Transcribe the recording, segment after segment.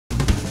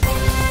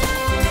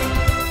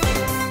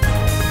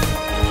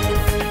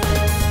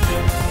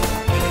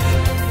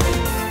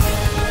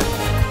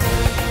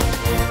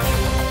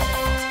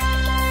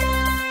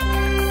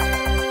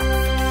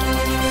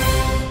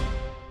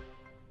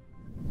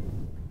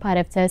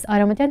Բարևձեզ,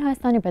 Արեւմտեան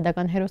Հայաստանի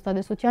Պետական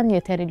հեռուստատեսության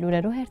եթերի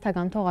լուրերու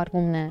հերթական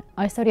թողարկումն է։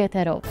 Այսօր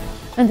եթերով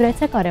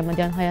ընտրեցեք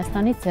Արեւմտեան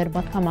Հայաստանի Ձեր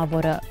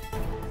պատգամաւորը։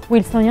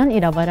 Ուիլսոնյան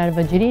իրաւարար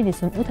վճիռի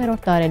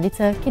 98-րդ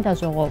տարելիցը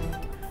գիտաժողով։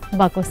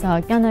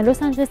 Սահակեանը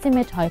Լոս Անջելըսի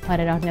մեջ հայ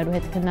բարերաներու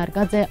հետ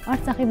քննարկած է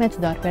Արցախի մեջ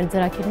տարբեր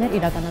ծրագիրներ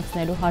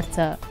իրականացնելու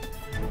հարցը։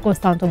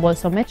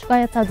 Պոլսոյ մեջ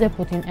կայացած է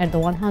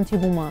Պուտին-Էրդողան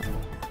հանդիպումը։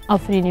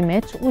 Աֆրինի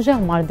մեջ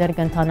ուժեղ մարտեր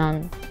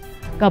ընթանան։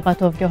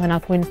 Կապատով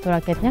Հնագոյն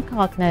Ստորգետնեայ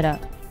Քաղաքները։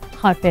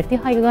 Տարբեր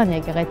հայկական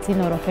եկեղեցի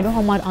նորոգելու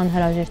համար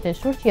անհրաժեշտ է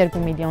շուրջ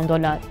 $2 միլիոն։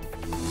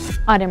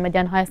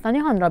 Արեւմտեան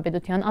Հայաստանի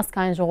Հանրապետության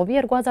ազգային ժողովի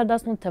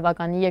 2018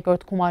 թվականի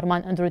երկրորդ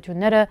գումարման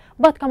ընտրությունները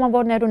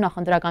պատգամաւորներու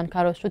նախընտրական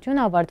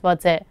քարոզչությունը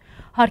ավարտված է։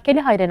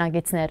 Հարգելի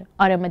հայրենագիտներ,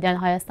 Արեւմտեան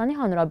Հայաստանի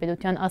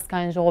Հանրապետության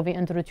ազգային ժողովի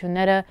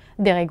ընտրությունները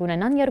դեղի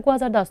կունենան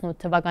 2018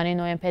 թվականի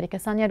նոյեմբերի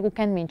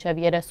 22-ին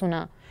մինչև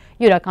 30-ը։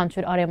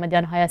 Յուրաքանչյուր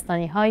Արեւմտեան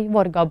Հայաստանի հայ,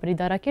 որ Գաբրի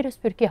դարակի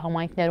Սփյուռքի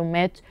համայնքներու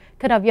մեջ,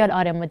 գրավյալ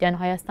Արեւմտեան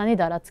Հայաստանի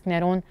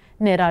տարածքներուն,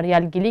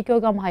 ներառյալ Գիլիկիո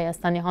կամ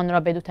Հայաստանի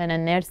Հանրապետության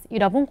ներս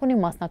իրավունք ունի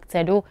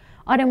մասնակցելու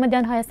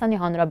Արեւմտեան Հայաստանի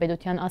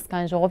Հանրապետության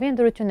ազգային ժողովի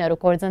ընտրություններու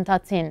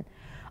գործընթացին։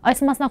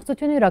 Այս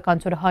մասնակցությունը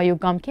յուրաքանչյուր հայու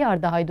կամքի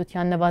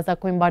արտահայտության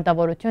նվազագույն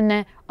բարտավորությունն է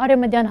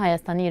Արեւմտեան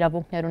Հայաստանի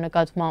իրավունքներու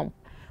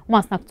նկատմամբ։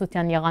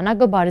 Մասնակցության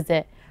եղանակը բարձ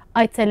է։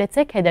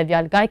 Այցելեցեք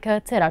հետևյալ գայքը,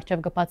 ձեր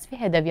առջև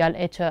կբացվի հետևյալ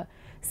էջը։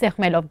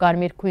 Սեղմելով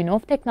կարմիր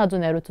քույնով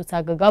տեխնազուներու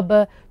ցուցակը,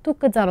 դուք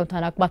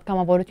կծանոթանաք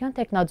պատգամաւորության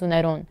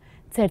տեխնազուներուն։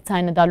 Ձեր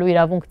ցայնը տալու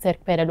իրավունք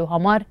ձեռք բերելու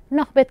համար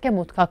նախ պետք է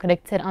մուտք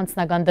հագրեք ձեր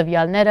անձնական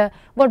տվյալները,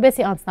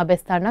 որպեսզի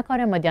անձնապես դառնաք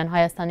Արեւմտեան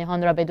Հայաստանի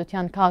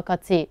Հանրապետության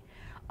քաղաքացի։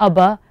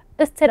 Ապա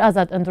ըստ ձեր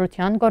ազատ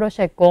ընտրության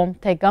որոշեք կողմ,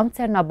 թե կամ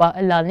ցերնաբա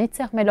ըլլալնից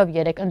սեղմելով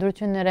 3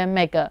 ընտրությունները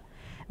մեկը։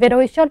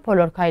 Վերոհիշյալ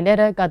բոլոր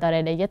քայլերը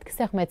կատարել է ետք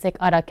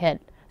սեղմեցեք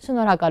արաքել։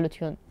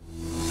 Շնորհակալություն։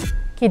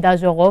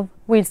 Գիտաժողով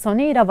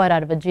Ուիլսոնի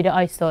իրաւարար վճիռի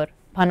այսօր։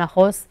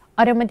 Փանախոս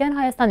Արեւմտեան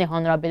Հայաստանի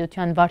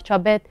Հանրապետության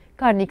վարչապետ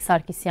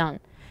Սարգիսյան։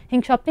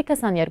 5-շաբթի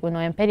 22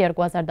 նոյեմբեր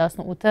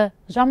 2018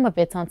 ժամը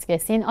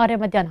 6:30-ին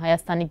Արեւմտեան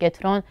Հայաստանի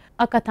կենտրոն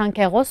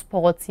Ակաթանքեղոս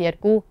փողոց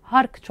 2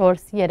 հարկ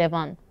 4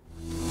 Երևան։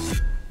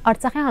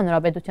 Արցախի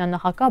Հանրապետության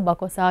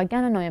նախագահ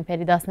Սահակեանը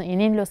նոյեմբերի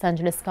 19-ին Լոս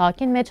Անջելես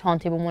քաղաքին մեջ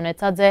հանդիպում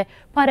ունեցած է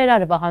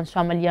բարերար Վահան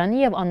Շամալյանի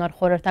եւ անոր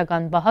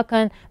խորհրդական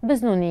Վահագն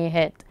Բզնունիի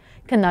հետ։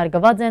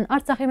 Քննարկված են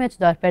Արցախի մեջ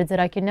տարբեր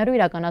ծրագիրներու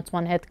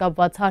իրականացման հետ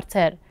կապված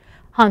հարցեր։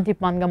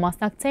 Հանդիպման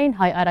կմասնակցեին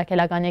հայ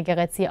արաքելական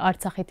եկեղեցի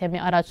Արցախի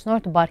թեմի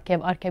առաջնորդ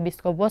Բարքև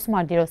արքեպիսկոպոս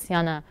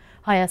Մարտիրոսյանը,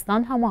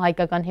 Հայաստան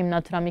համահայկական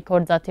հիմնադրամի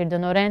գործադիր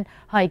տնօրեն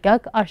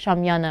Հայկակ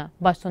Արշամյանը,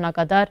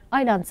 Պաշտոնակատար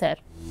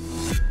Այլանցեր։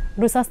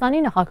 Ռուսաստանի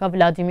նախագահ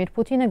Վլադիմիր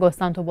Պուտինը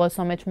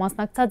Պոլսոյ մեջ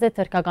մասնակցած է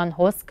թրքական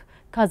հոսք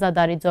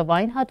Քազադարի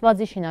ծովային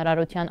հատվածի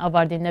շինարարության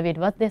ավարտին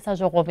նվիրված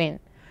դեսաժողովին։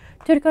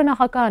 Թուրքիա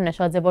նախագահը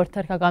նշած է, որ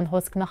թրքական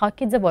հոսք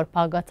նախագիծը, որ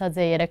փակացած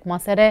է 3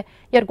 մասեր է,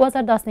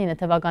 2019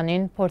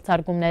 թվականին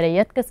փորձարկումները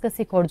յետ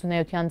կսկսի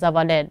գործունեության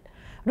ծավալել։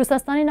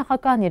 Ռուսաստանի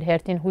նախագահն իր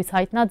հերթին հույս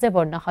հայտնած է,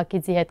 որ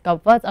նախագիծի հետ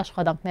կապված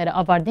աշխատանքները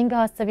ավարտին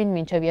կհասցվին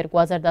մինչև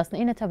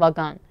 2019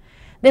 թվական։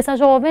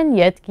 Դեսաժողովեն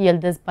ետք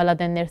Ելդեզ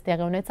Պալադեններ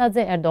տեղի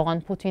ունեցած է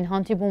Էրդողան-Պուտին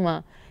հանդիպումը,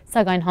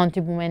 սակայն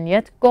հանդիպումեն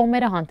ետք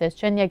կողմերը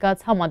հանդես չեն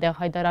եկած համատեղ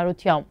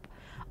հայտարարությամբ։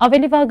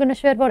 Ավելի վաղ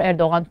կնշվեր, որ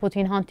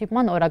Էրդողան-Պուտին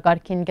հանդիպման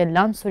օրակարգին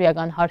գլան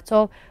սուրիական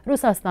հարցով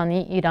Ռուսաստանի,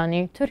 Իրանի,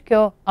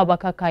 Թուրքիո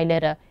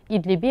աբակակայլերը,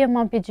 Իդլիբի եւ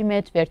Մամպիջի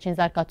մեջ վերջին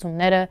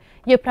զարգացումները,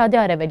 Եփրադի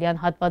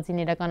արևելյան հատվածին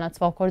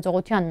իրականացվող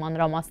գործողության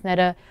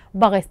մանրամասները,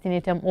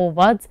 Բաղեստինի թեմ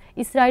ուղղված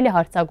Իսրայելի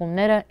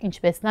հարձակումները,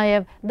 ինչպես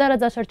նաեւ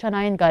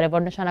դարաձաշրջանային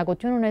կարևոր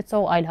նշանակություն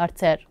ունեցող այլ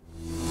հարցեր։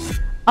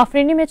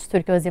 Աֆրինի մեջ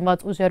Թուրքիո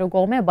զինված ուժերու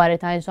կողմէ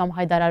բարետային ժամ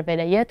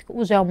հայտարարվել է ետք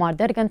ուժեղ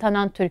մարտեր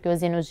կընթանան Թուրքիո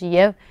զինուժի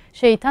եւ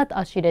Շեյթաթ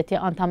Աշիրեթի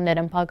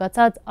անդամներն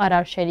փակացած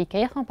Արար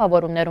Շերիքեի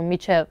խմբավորումներու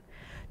միջև։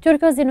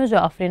 Թուրքիո զինուժը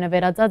Աֆրինը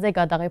վերածած է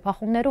գադաղի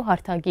փախումներու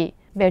հարթակի։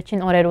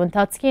 Վերջին օրերու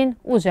ընթացքին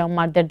ուժեղ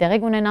մարտեր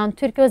տեղի կունենան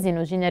Թուրքիո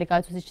զինուժի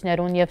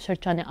ներկայացուցիչներուն եւ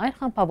շրջանի այլ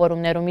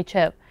խմբավորումներու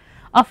միջև։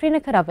 Աֆրինը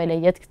գրավել է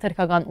ետք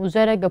թրքական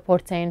ուժերը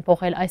կփորձեին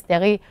փոխել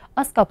այստեղի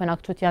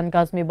ասկապնակցության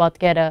գազմի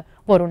պատկերը,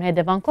 որուն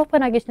հետևանքով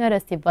բնակիչները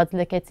ստիպված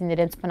լքեցին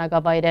իրենց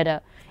բնակավայրերը,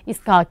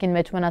 իսկ քաղաքին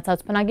մեջ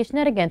մնացած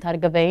բնակիչները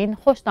կենթարկվեին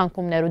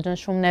խոշտանգումներու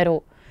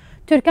ճնշումներու։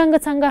 Թուրքիան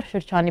կցանկար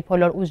շրջանի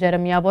բոլոր ուժերը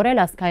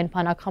միավորել ազգային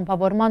բանակ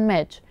խմբավորման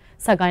մեջ,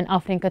 սակայն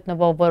Աֆրին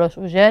գտնվող որոշ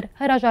ուժեր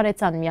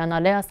հրաժարեցան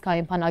միանալ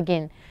ազգային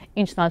բանակին,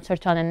 ինչն ալ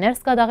շրջանեն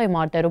ներս կադաղի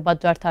մարտերու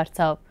պատճառ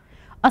դարձավ։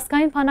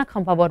 Ազգային բանակ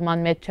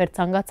խմբավորման մեջ չէր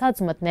ցանկացած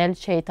մտնել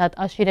Շեյթաթ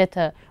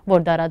Աշիրեթը,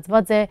 որ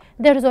տարածված է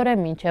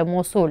դերձորեն մինչև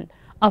Մոսուլ։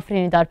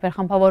 Աֆրինի տարբեր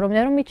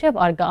խմբավորումներու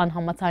միջև արգա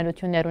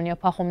անհամաձայնություններուն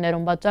եւ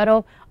փախումներուն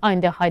պատճառով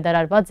այնտեղ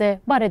հայտարարված է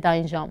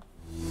բարետային ժամ։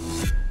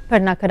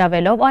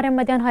 Բռնակրավելով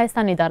Արեւմտեան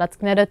Հայաստանի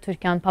տարածքները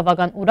Թուրքիան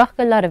բավական ուրախ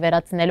կլարը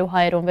վերացնելու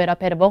հայերուն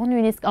վերաբերվող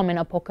նույնիսկ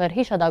ամենափոքր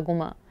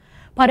հիշադակումը։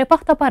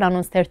 Բարեբախտաբար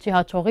անոնց դեռ չի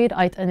հաջողիր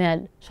այդ ընել։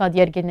 Շատ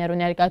երկիրներու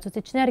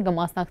ներկայացուցիչներ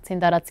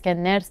կմասնակցին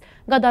տարածքեն ներս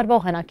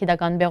կատարվող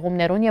հնագիտական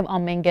բեղումներուն եւ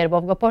ամեն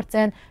կերպով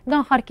կփորձեն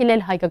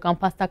կանխարգելել հայկական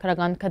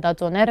փաստագրական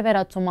քդածոներ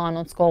վերացումը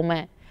անոնց կողմէ։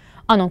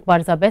 Անոնք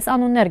բարձաբես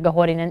անուններ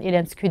գհորինեն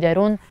իրենց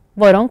քյդերուն,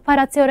 որոնք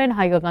փարացիորեն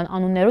հայկական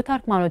անուններու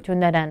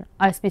թարգմանություններ են։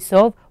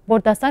 Այսպիսով,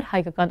 բորդասար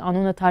հայկական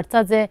անունը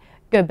դարձած է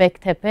Գոբեկ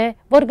թեփե,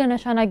 որ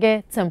կնշանակե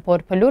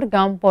ցմփոր փլուր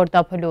կամ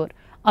բորդափլուր։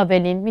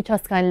 Ավելին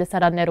միջազգային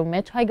լսարաններու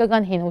մեջ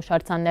հայկական հին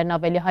հուշարձաններն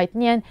ավելի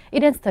հայտնի են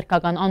իրենց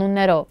թրքական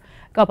անուններով։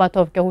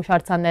 Կապատովկե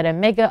հուշարձանները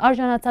մեկը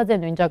արժանացած է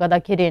նույն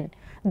ճակատագիրին։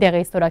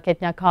 Դեղի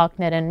ստորգետնեայ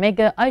քաղաքներն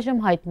մեկը այժմ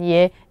հայտնի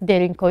է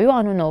Դերինկոյու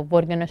անունով,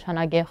 որ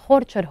կնշանակե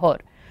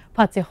խորչրհոր։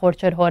 Բացի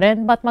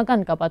խորչրհորեն,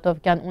 պատմական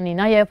Կապատովկյան ունի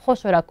նաև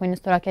խոշորագույն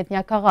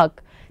ստորգետնեայ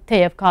քաղաք։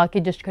 Թեև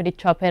քաղաքի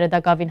ճշգրիտ չափերը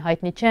դակավին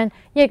հայտնի չեն,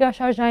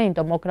 երկրաշարժային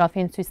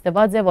տոմոգրաֆին ցույց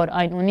տված է, որ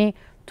այն ունի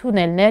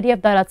թունելներ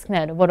եւ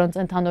տարածքներ, որոնց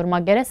ընդհանուր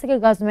մակերեսը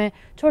կգազմե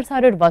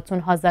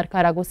 460,000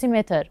 քառակուսի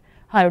մետր,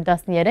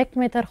 113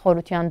 մետր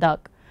խորության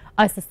տակ։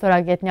 Այս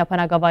ստորգետնեայ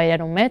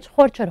բնակավայրերու մեջ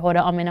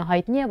խորչրհորը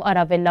ամենահայտնի եւ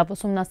առավել լավ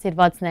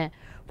ուսումնասիրվածն է։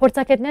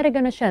 Փորձագետները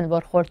կնշեն,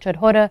 որ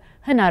խորչրհորը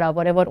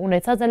հնարավոր է, որ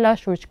ունեցած է լա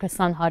շուրջ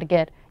 20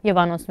 հարգեր եւ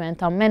անոնց մե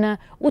ընդամենը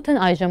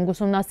 8-ն այժմ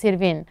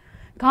կուսումնասիրվին։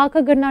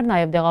 Քաղաքը գրնար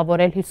նաև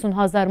դեղավորել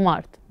 50,000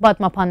 մարդ։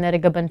 Պատմաբանները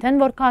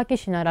կբնթեն, որ քաղաքի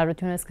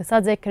շինարարությունը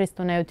սկսած է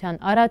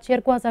քրիստոնեության առաջ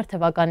 2000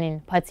 թվականին,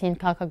 բայց հին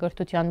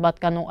քաղաքագրթության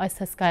պատկանող այս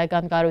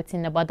հսկայական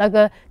կառույցի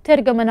նպատակը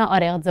թեր կմնա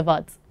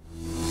արեղծված։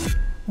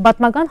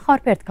 Պատմական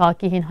Խարփերդ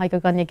քաղաքի հին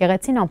հայկական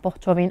եկեղեցին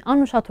ամբողջովին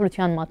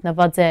անուշադրության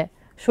մատնված է։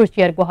 Շուրջ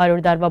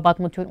 200 տարվա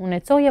պատմություն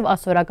ունեցող եւ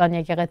ասորական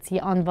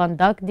եկեղեցի անվան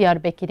տակ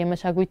Դիարբեկիրի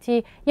մշակույթի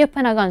եւ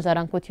բնական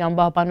ժառանգության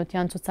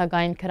պահպանության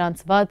ցուցակային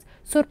գրանցված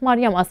Սուրբ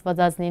Մարիամ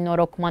Աստվածածնի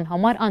նորոգման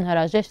համար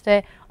անհրաժեշտ է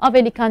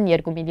ավելի քան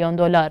 $2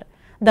 միլիոն։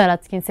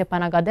 Դարածքին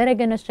սեփականատերը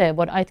կնշե,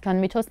 որ այդքան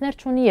միջոցներ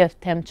չունի եւ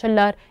թեմ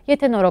չլար,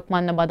 եթե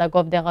նորոգման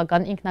նպատակով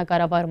տեղական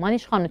ինքնակառավարման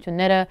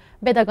իշխանությունները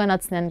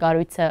պետականացնեն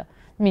կառույցը։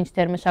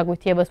 Մինչդեռ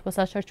մշակույթի եւ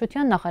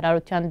զբոսաշրջության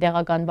նախարարության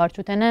տեղական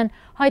վարչությունեն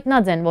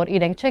հայտնած են, որ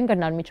իրենք չեն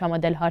կրնար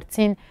միջամտել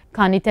հարցին,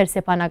 քանի դեռ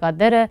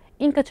սեփականատերը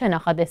ինքը չէ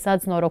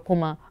նախադեսած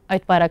նորոգումը։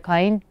 Այդ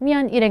բարակային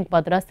միայն իրենք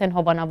պատրաստ են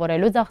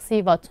հովանավորելու ծախսի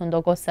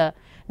 60%-ը։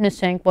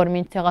 Նշենք, որ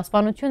մինչ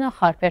ցեղասպանությունը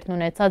Խարփերդն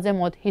ունեցած է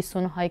մոտ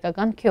 50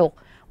 հայկական գյուղ,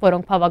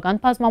 որոնք բավական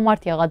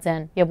բազմամարդ եղած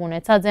են եւ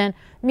ունեցած են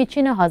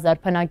միջինը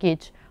 1000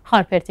 բնակիչ։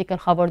 Խարփերդի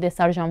գլխավոր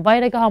դեսարժան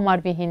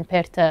կհամարվի հին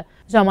Փերթը։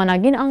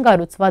 Ժամանակին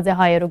անկառուցված է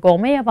հայերու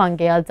կողմէ եւ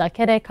անգեալ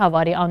ծագեր է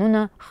Քավարի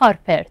անունը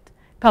Խարփերդ։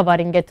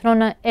 Քավարին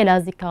կետրոնը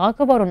Էլազի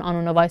քաղաքը, որուն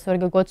անունով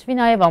այսօր կգոչվի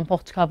նաեւ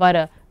ամբողջ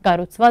Քավարը,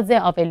 կառուցված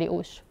է ավելի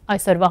ուշ։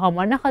 Այսօրվա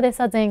համար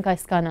նախադեսած էինք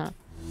այսքանը։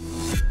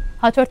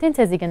 Հաջորդին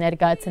ցեզի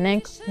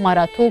կներկայացնենք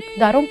Մարաթուկ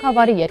Դարոն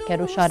Քավարի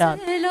երգերու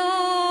շարան։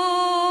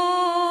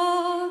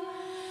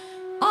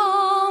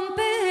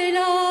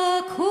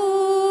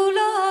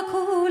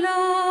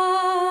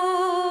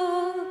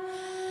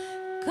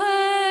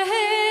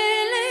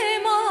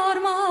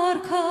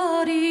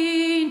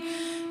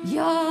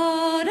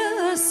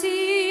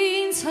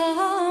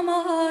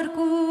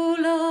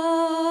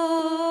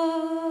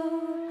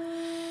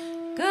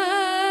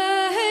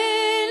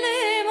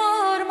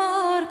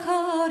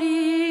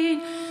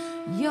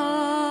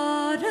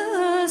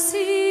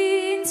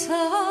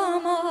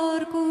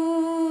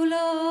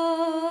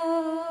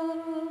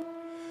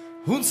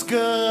 Uns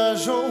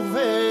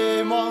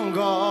gejove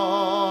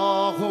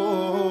mangaho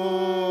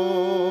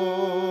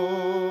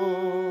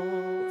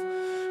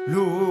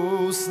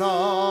Lusna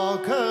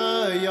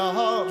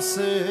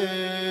kayarse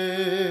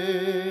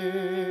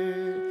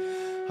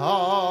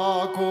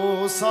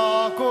Akos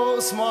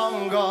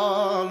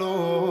mangalov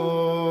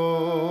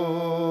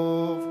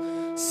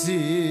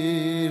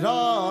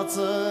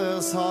Siratse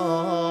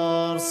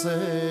sarse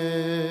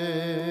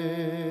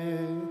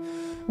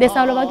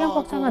Դեսալովագյան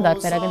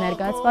փոխանցանադարբերը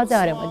կներկայացված է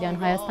Արեւմտեան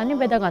Հայաստանի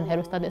Պետական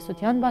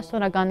Հեռուստատեսության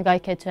պաշտոնական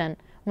կայքեչեն։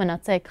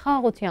 Մնացեք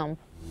խաղաղությամբ։